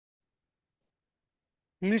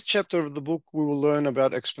In this chapter of the book, we will learn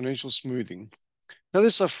about exponential smoothing. Now,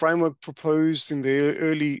 this is a framework proposed in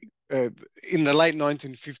the late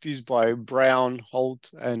 1950s by Brown,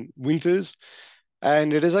 Holt, and Winters,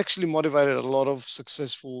 and it has actually motivated a lot of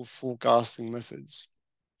successful forecasting methods.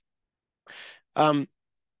 The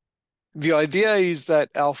idea is that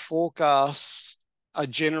our forecasts are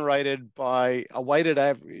generated by a weighted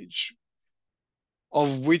average,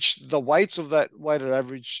 of which the weights of that weighted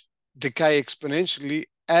average decay exponentially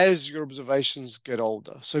as your observations get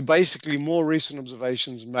older. So basically, more recent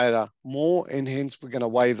observations matter more, and hence we're going to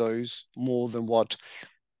weigh those more than what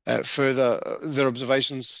their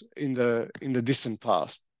observations in the distant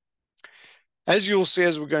past. As you'll see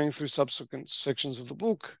as we're going through subsequent sections of the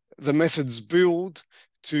book, the methods build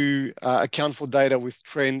to account for data with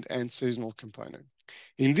trend and seasonal component.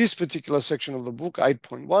 In this particular section of the book,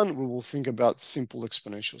 8.1, we will think about simple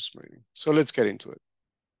exponential smoothing. So let's get into it.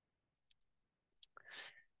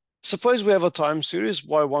 Suppose we have a time series,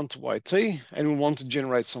 y1 to yt, and we want to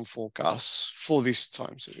generate some forecasts for this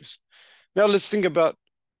time series. Now let's think about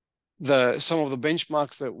some of the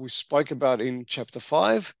benchmarks that we spoke about in chapter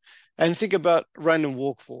 5, and think about random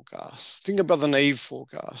walk forecasts. Think about the naive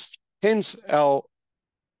forecast. Hence, our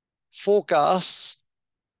forecasts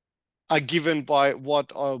are given by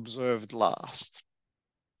what I observed last.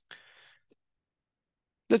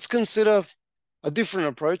 Let's consider a different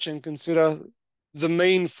approach and consider the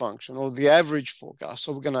mean function or the average forecast.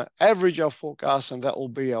 So we're going to average our forecast, and that will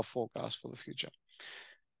be our forecast for the future.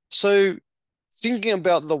 So thinking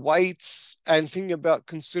about the weights and thinking about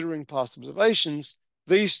considering past observations,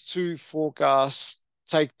 these two forecasts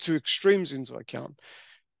take two extremes into account.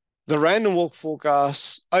 The random walk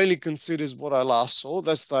forecast only considers what I last saw.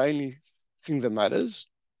 That's the only thing that matters.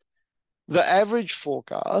 The average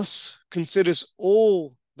forecast considers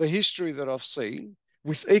all the history that I've seen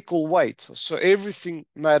with equal weight. So everything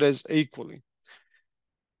matters equally.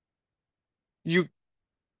 You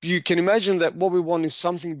can imagine that what we want is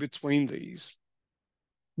something between these.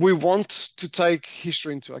 We want to take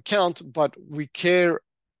history into account, but we care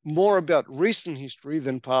more about recent history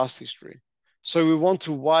than past history. So we want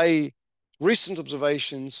to weigh recent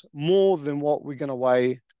observations more than what we're going to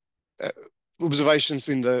weigh observations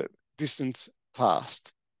in the distant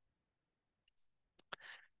past.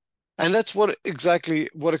 And that's what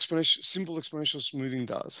simple exponential smoothing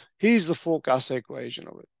does. Here's the forecast equation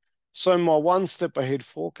of it. So my one step ahead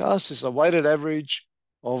forecast is a weighted average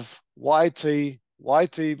of yt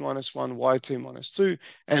minus 1, yt minus 2,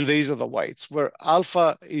 and these are the weights, where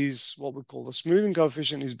alpha is what we call the smoothing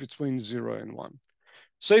coefficient, is between 0 and 1.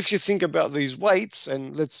 So if you think about these weights,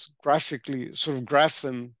 and let's graphically sort of graph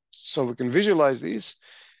them so we can visualize this,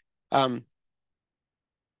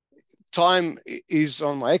 time is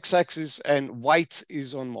on my x-axis and weight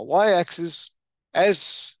is on my y-axis.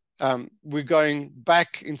 As we're going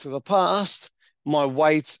back into the past, my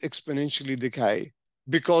weights exponentially decay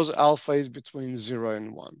because alpha is between 0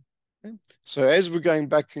 and 1. Okay? So as we're going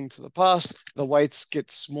back into the past, the weights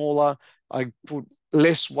get smaller. I put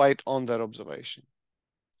less weight on that observation.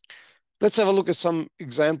 Let's have a look at some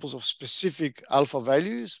examples of specific alpha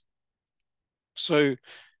values. So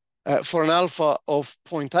for an alpha of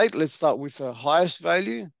 0.8, let's start with the highest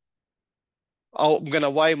value. I'm going to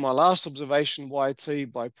weigh my last observation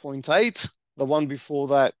yt by 0.8, the one before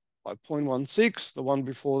that by 0.16, the one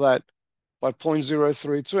before that by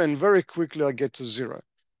 0.032, and very quickly I get to 0.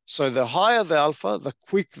 So the higher the alpha, the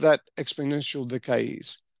quick that exponential decay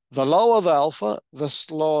is. The lower the alpha, the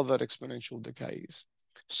slower that exponential decay is.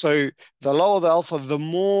 So the lower the alpha, the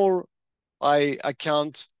more I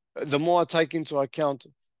take into account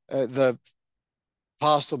the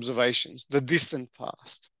past observations, the distant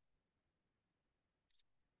past.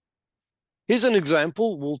 Here's an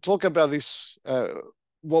example. We'll talk about this,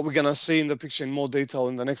 what we're going to see in the picture in more detail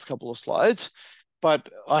in the next couple of slides. But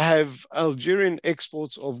I have Algerian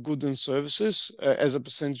exports of goods and services as a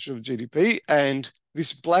percentage of GDP, and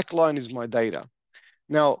this black line is my data.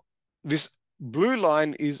 Now, this blue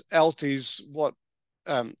line is what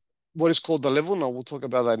is called the level. Now, we'll talk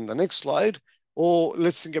about that in the next slide. Or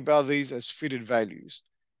let's think about these as fitted values.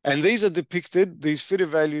 And these are depicted, these fitted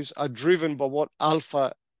values are driven by what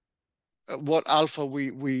alpha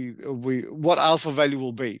value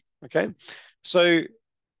will be. Okay. So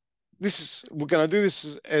we're going to do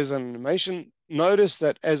this as an animation. Notice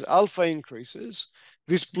that as alpha increases,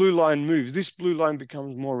 this blue line moves. This blue line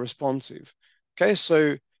becomes more responsive. Okay.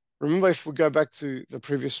 So remember, if we go back to the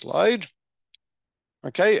previous slide,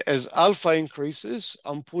 okay, as alpha increases,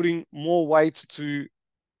 I'm putting more weight to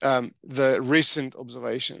the recent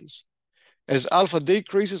observations. As alpha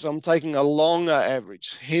decreases, I'm taking a longer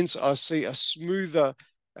average. Hence, I see a smoother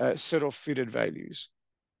set of fitted values.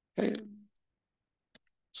 Okay,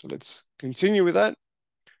 so let's continue with that.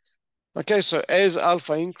 Okay, so as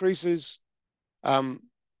alpha increases,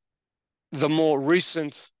 the more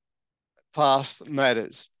recent past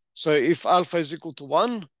matters. So if alpha is equal to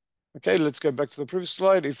 1, okay, let's go back to the previous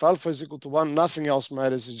slide. If alpha is equal to 1, nothing else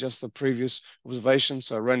matters. It's just the previous observation,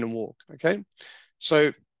 so random walk, okay?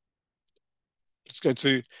 So let's go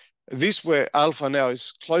to this where alpha now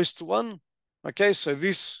is close to 1. Okay, so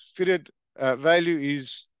this fitted value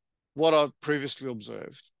is what I previously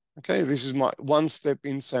observed. Okay, this is my one step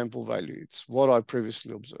in sample value. It's what I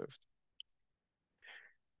previously observed.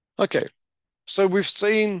 Okay, so we've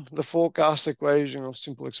seen the forecast equation of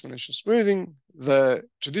simple exponential smoothing. The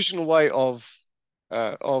traditional way of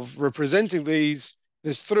representing these,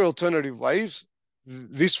 there's 3 alternative ways.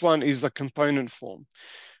 This one is the component form.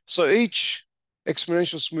 So each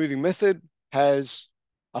exponential smoothing method has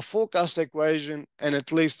a forecast equation and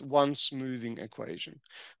at least one smoothing equation.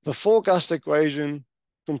 The forecast equation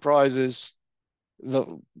comprises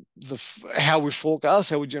how we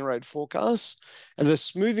forecast, how we generate forecasts, and the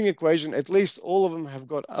smoothing equation, at least all of them have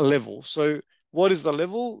got a level. So what is the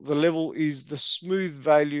level? The level is the smooth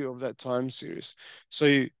value of that time series.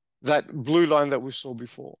 So that blue line that we saw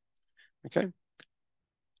before, okay?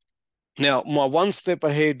 Now, my one step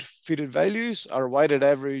ahead fitted values are a weighted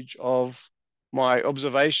average of my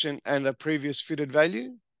observation and the previous fitted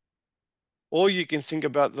value. Or you can think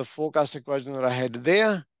about the forecast equation that I had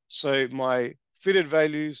there. So my fitted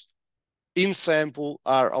values in sample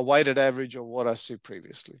are a weighted average of what I see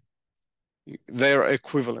previously. They're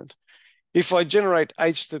equivalent. If I generate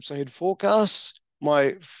H steps ahead forecasts,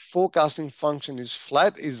 my forecasting function is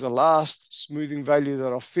flat, is the last smoothing value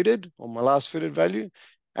that I've fitted, or my last fitted value,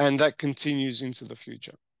 and that continues into the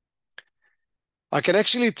future. I can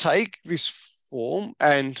actually take this form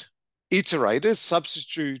and iterate it,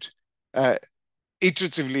 substitute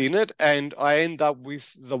iteratively in it, and I end up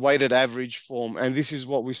with the weighted average form. And this is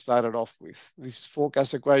what we started off with. This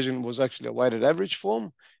forecast equation was actually a weighted average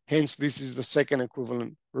form. Hence, this is the second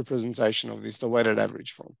equivalent representation of this, the weighted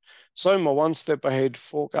average form. So my one step ahead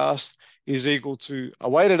forecast is equal to a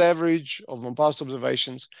weighted average of my past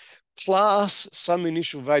observations plus some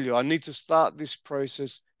initial value. I need to start this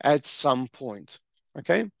process at some point,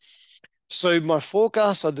 okay? So my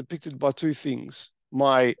forecasts are depicted by 2 things,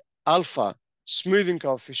 my alpha smoothing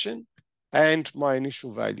coefficient and my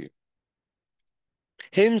initial value.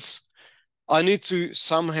 Hence, I need to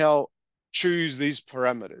somehow choose these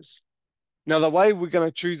parameters. Now, the way we're going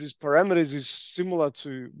to choose these parameters is similar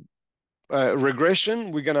to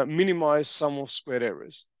regression. We're going to minimize sum of squared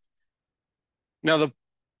errors. Now, the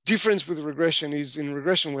difference with regression is in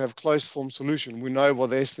regression, we have closed form solution. We know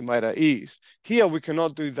what the estimator is. Here, we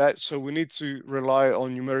cannot do that, so we need to rely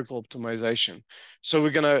on numerical optimization. So we're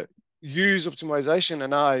going to use optimization,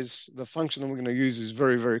 and R is the function that we're going to use is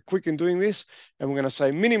very, very quick in doing this. And we're going to say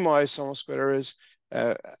minimize sum of squared errors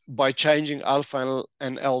by changing alpha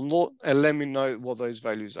and L naught, and let me know what those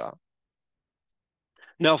values are.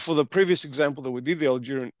 Now, for the previous example that we did, the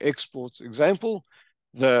Algerian exports example,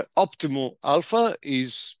 the optimal alpha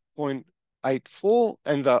is 0.84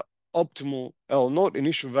 and the optimal L naught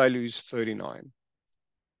initial value is 39.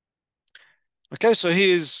 Okay, so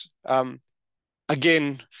here's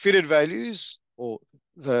again fitted values, or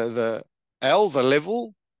the L, the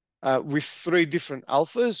level, with 3 different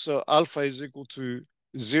alphas. So alpha is equal to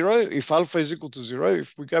 0. If alpha is equal to 0,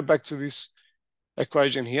 if we go back to this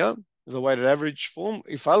equation here, the weighted average form,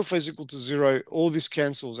 if alpha is equal to 0, all this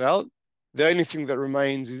cancels out. The only thing that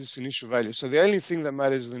remains is this initial value. So the only thing that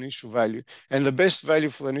matters is the initial value. And the best value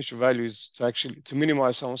for the initial value is to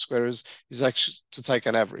minimize sum of square errors is actually to take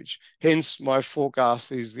an average. Hence, my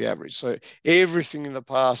forecast is the average. So everything in the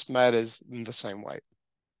past matters in the same way.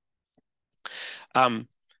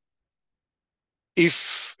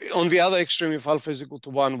 If on the other extreme, if alpha is equal to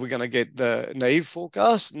 1, we're going to get the naive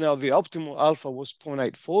forecast. Now, the optimal alpha was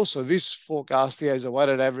 0.84. So this forecast here is a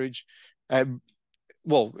weighted average,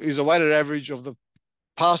 is a weighted average of the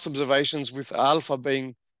past observations with alpha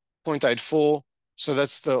being 0.84. So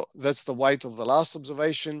that's the weight of the last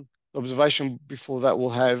observation. The observation before that will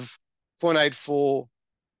have 0.84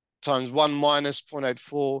 times 1 minus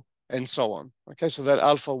 0.84 and so on. Okay, so that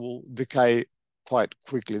alpha will decay quite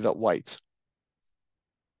quickly, that weight.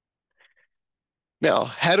 Now,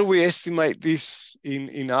 how do we estimate this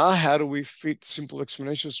in R? How do we fit simple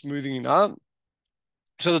exponential smoothing in R?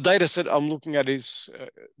 So the data set I'm looking at is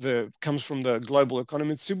comes from the global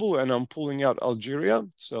economy symbol, and I'm pulling out Algeria,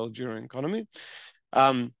 so Algerian economy.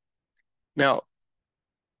 Now,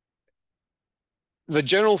 the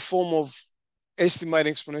general form of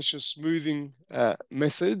estimating exponential smoothing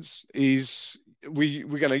methods is we're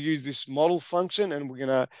going to use this model function, and we're going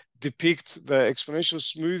to depict the exponential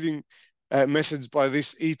smoothing methods by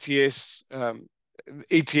this ETS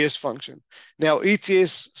function. Now,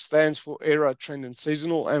 ETS stands for error, trend, and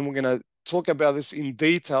seasonal, and we're going to talk about this in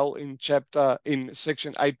detail in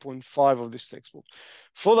section 8.5 of this textbook.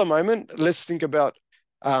 For the moment, let's think about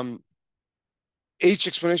each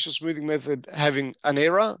exponential smoothing method having an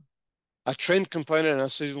error, a trend component, and a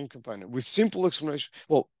seasonal component. With simple exponential,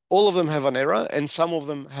 well, all of them have an error, and some of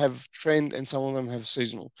them have trend, and some of them have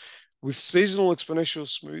seasonal. With seasonal exponential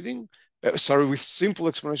smoothing, with simple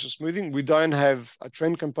exponential smoothing, we don't have a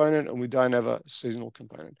trend component and we don't have a seasonal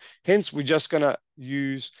component. Hence, we're just going to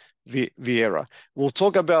use the error. We'll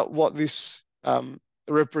talk about what this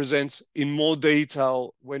represents in more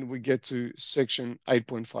detail when we get to section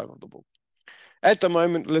 8.5 of the book. At the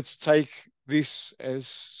moment, let's take this as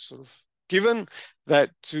sort of given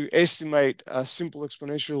that to estimate a simple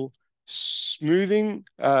exponential smoothing,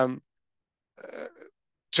 and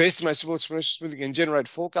generate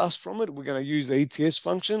forecasts from it, we're going to use the ETS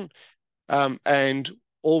function, and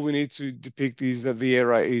all we need to depict is that the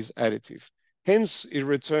error is additive. Hence, it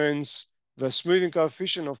returns the smoothing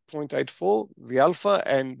coefficient of 0.84, the alpha,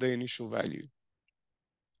 and the initial value.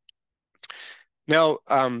 Now,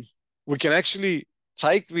 we can actually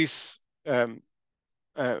take this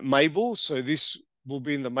Mabel, so this will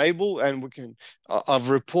be in the Mabel, and we can. I've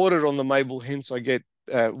reported on the Mabel, hence I get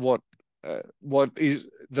what is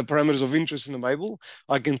the parameters of interest in the Mabel.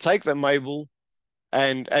 I can take that Mabel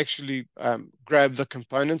and actually grab the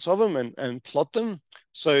components of them and plot them.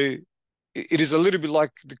 So it is a little bit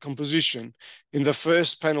like the composition. In the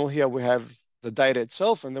first panel here, we have the data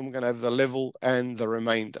itself, and then we're going to have the level and the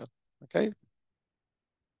remainder. Okay.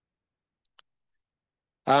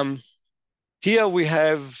 Here we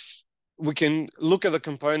can look at the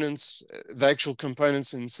components, the actual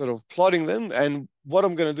components, instead of plotting them. And what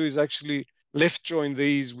I'm going to do is actually left join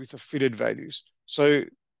these with the fitted values. So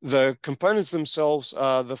the components themselves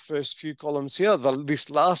are the first few columns here. This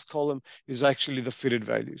last column is actually the fitted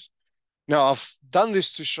values. Now, I've done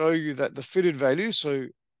this to show you that the fitted value, so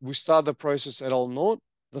we start the process at L0.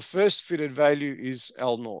 The first fitted value is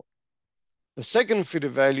L0. The second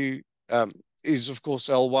fitted value is, of course,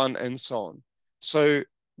 L1 and so on. So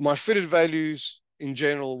my fitted values in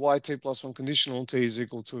general, yt plus 1 conditional t is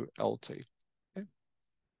equal to LT. Okay.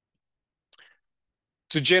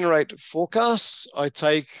 To generate forecasts, I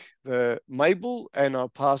take the Mabel and I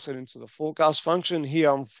pass it into the forecast function. Here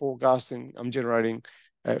I'm generating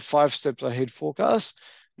a 5 steps ahead forecast.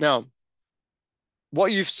 Now,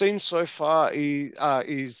 what you've seen so far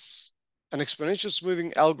is an exponential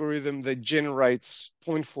smoothing algorithm that generates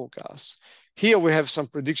point forecasts. Here we have some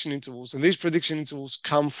prediction intervals, and these prediction intervals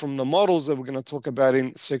come from the models that we're going to talk about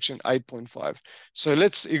in section 8.5. So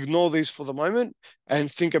let's ignore these for the moment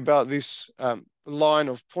and think about this line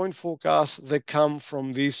of point forecasts that come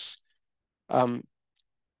from this. Let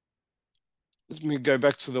me go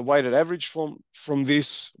back to the weighted average form, from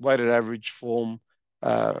this weighted average form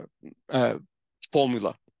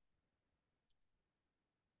formula.